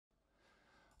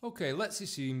Okay, let's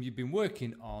assume you've been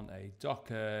working on a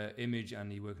Docker image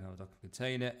and you're working on a Docker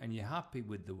container and you're happy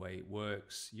with the way it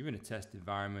works. You're in a test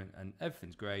environment and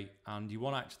everything's great, and you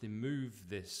want to actually move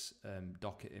this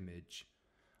Docker image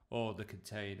or the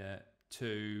container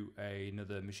to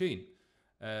another machine.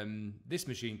 This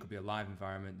machine could be a live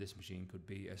environment. This machine could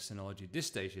be a Synology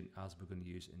DiskStation, as we're going to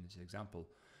use in this example.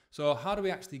 So how do we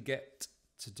actually get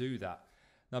to do that?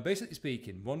 Now, basically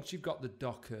speaking, once you've got the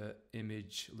Docker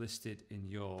image listed in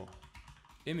your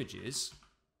images,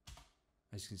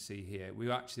 as you can see here, we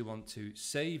actually want to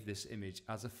save this image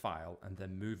as a file and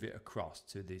then move it across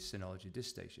to the Synology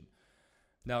DiskStation.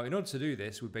 Now, in order to do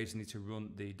this, we basically need to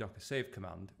run the docker save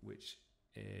command, which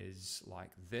is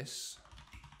like this: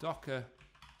 docker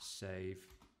save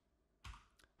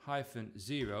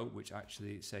 -0, which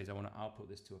actually says I want to output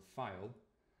this to a file.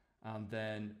 And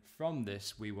then from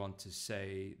this, we want to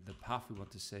say the path we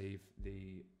want to save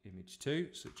the image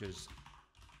to, such as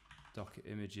Docker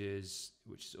images,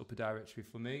 which is upper directory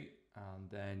for me, and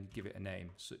then give it a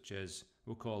name, such as,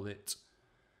 we'll call it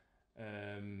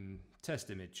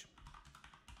test image.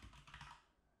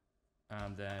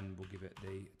 And then we'll give it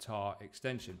the tar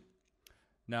extension.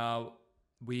 Now,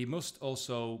 we must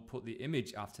also put the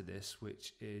image after this,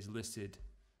 which is listed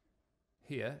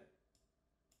here.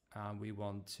 And we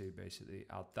want to basically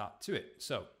add that to it.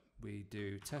 So we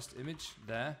do test image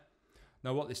there.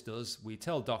 Now what this does, we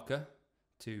tell Docker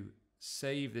to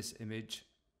save this image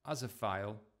as a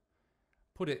file,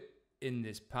 put it in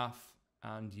this path,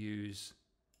 and use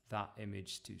that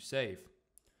image to save.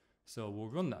 So we'll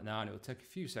run that now, and it will take a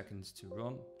few seconds to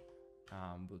run,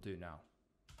 and we'll do now.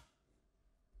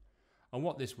 And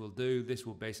what this will do, this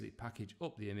will basically package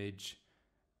up the image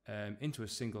into a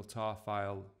single tar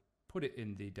file, put it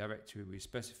in the directory we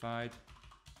specified,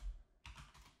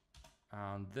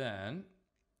 and then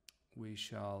we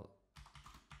shall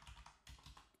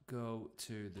go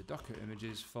to the Docker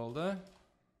images folder.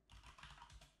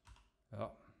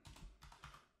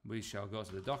 We shall go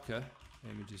to the Docker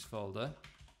images folder,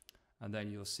 and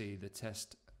then you'll see the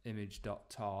test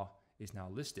image.tar is now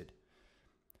listed.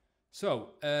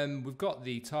 So we've got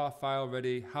the tar file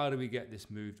ready. How do we get this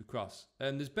moved across?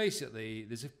 There's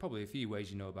probably a few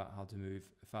ways you know about how to move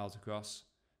files across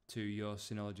to your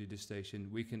Synology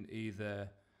DiskStation. We can either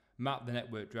map the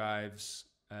network drives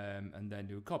and then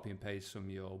do a copy and paste from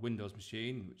your Windows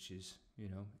machine, which is,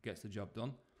 gets the job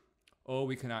done. Or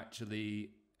we can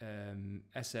actually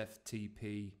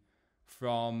SFTP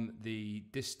from the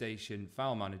DiskStation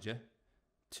file manager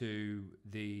to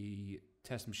the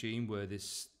test machine where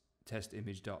this test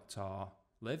image.tar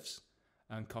lives,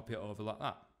 and copy it over like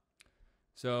that.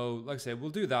 So like I said,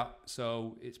 we'll do that.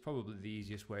 So it's probably the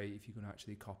easiest way if you can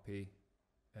actually copy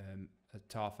a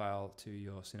tar file to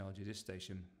your Synology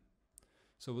DiskStation.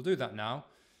 So we'll do that now.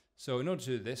 So in order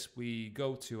to do this, we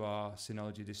go to our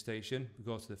Synology DiskStation, we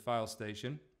go to the file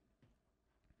station.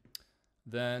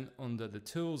 Then under the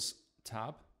tools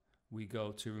tab, we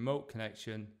go to remote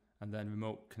connection and then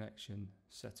remote connection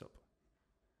setup.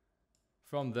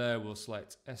 From there, we'll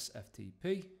select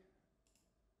SFTP,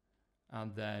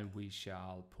 and then we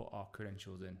shall put our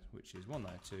credentials in, which is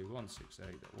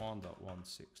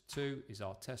 192.168.1.162 is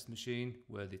our test machine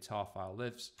where the tar file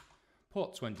lives.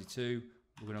 Port 22,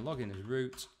 we're going to log in as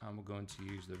root, and we're going to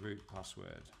use the root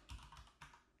password.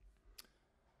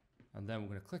 And then we're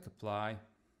going to click apply,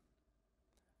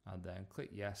 and then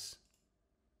click yes.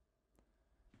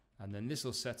 And then this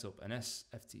will set up an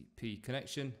SFTP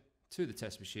connection to the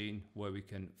test machine where we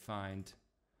can find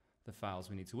the files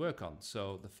we need to work on.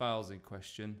 So the files in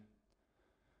question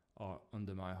are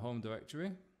under my home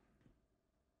directory.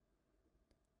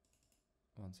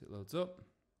 Once it loads up,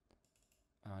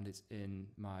 and it's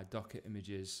in my Docker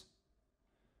images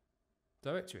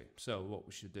directory. So what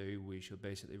we should do, we should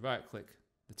basically right click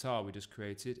the tar we just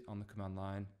created on the command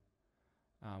line,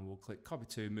 and we'll click copy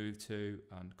to, move to,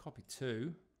 and copy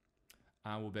to,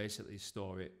 and we'll basically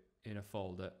store it in a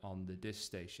folder on the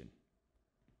DiskStation.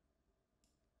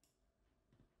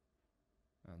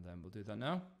 And then we'll do that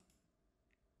now.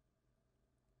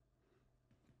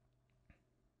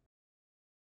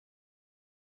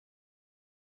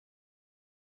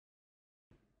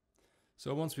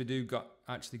 So once we do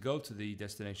actually go to the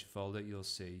destination folder, you'll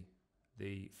see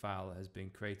the file has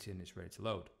been created and it's ready to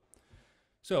load.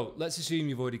 So let's assume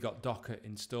you've already got Docker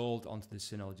installed onto the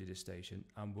Synology DiskStation,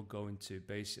 and we're going to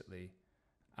basically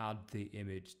add the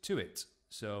image to it.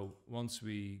 So once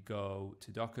we go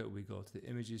to Docker, we go to the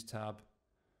images tab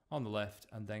on the left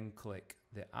and then click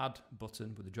the add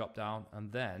button with the drop down, and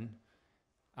then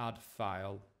add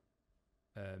file,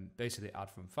 basically add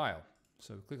from file.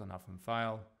 So we click on add from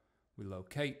file, we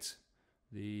locate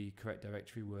the correct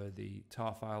directory where the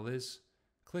tar file is.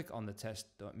 Click on the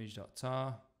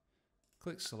test.image.tar,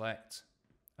 click select,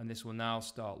 and this will now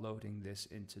start loading this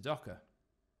into Docker.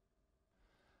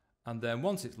 And then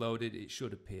once it's loaded, it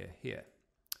should appear here.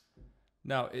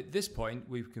 Now at this point,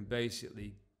 we can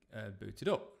basically boot it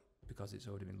up because it's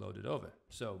already been loaded over.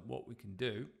 So what we can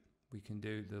do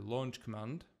the launch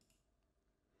command,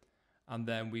 and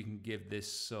then we can give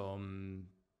this some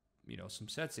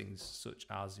settings, such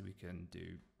as we can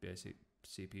do basic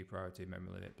CPU priority,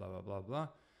 memory limit, blah, blah, blah, blah.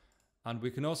 And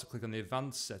we can also click on the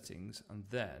advanced settings and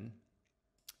then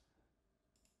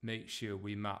make sure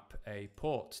we map a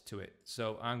port to it.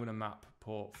 So I'm going to map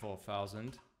port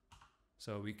 4000.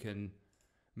 So we can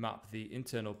map the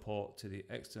internal port to the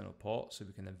external port, so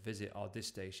we can then visit our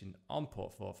DiskStation on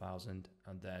port 4000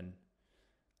 and then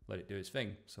let it do its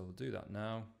thing. So we'll do that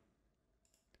now.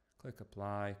 Click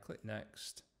apply, click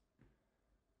next,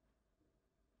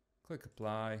 click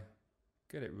apply,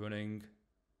 get it running,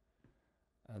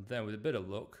 and then with a bit of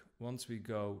luck, once we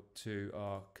go to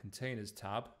our containers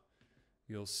tab,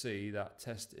 you'll see that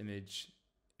test image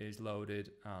is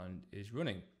loaded and is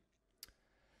running.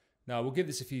 Now we'll give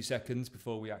this a few seconds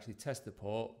before we actually test the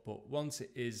port, but once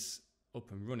it is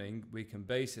up and running, we can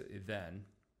basically then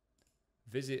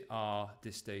visit our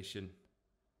DiskStation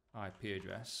IP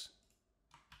address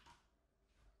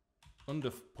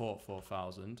under port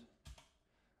 4000,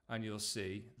 and you'll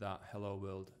see that Hello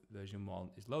World version 1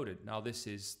 is loaded. Now this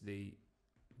is the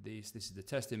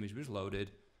test image was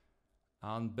loaded,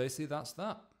 and basically that's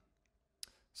that.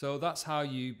 So that's how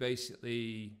you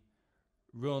basically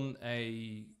run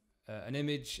an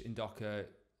image in Docker,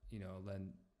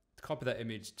 then copy that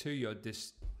image to your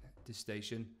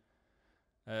DiskStation,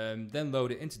 then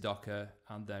load it into Docker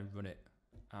and then run it.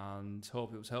 And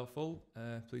hope it was helpful.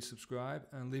 Please subscribe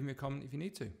and leave me a comment if you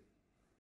need to.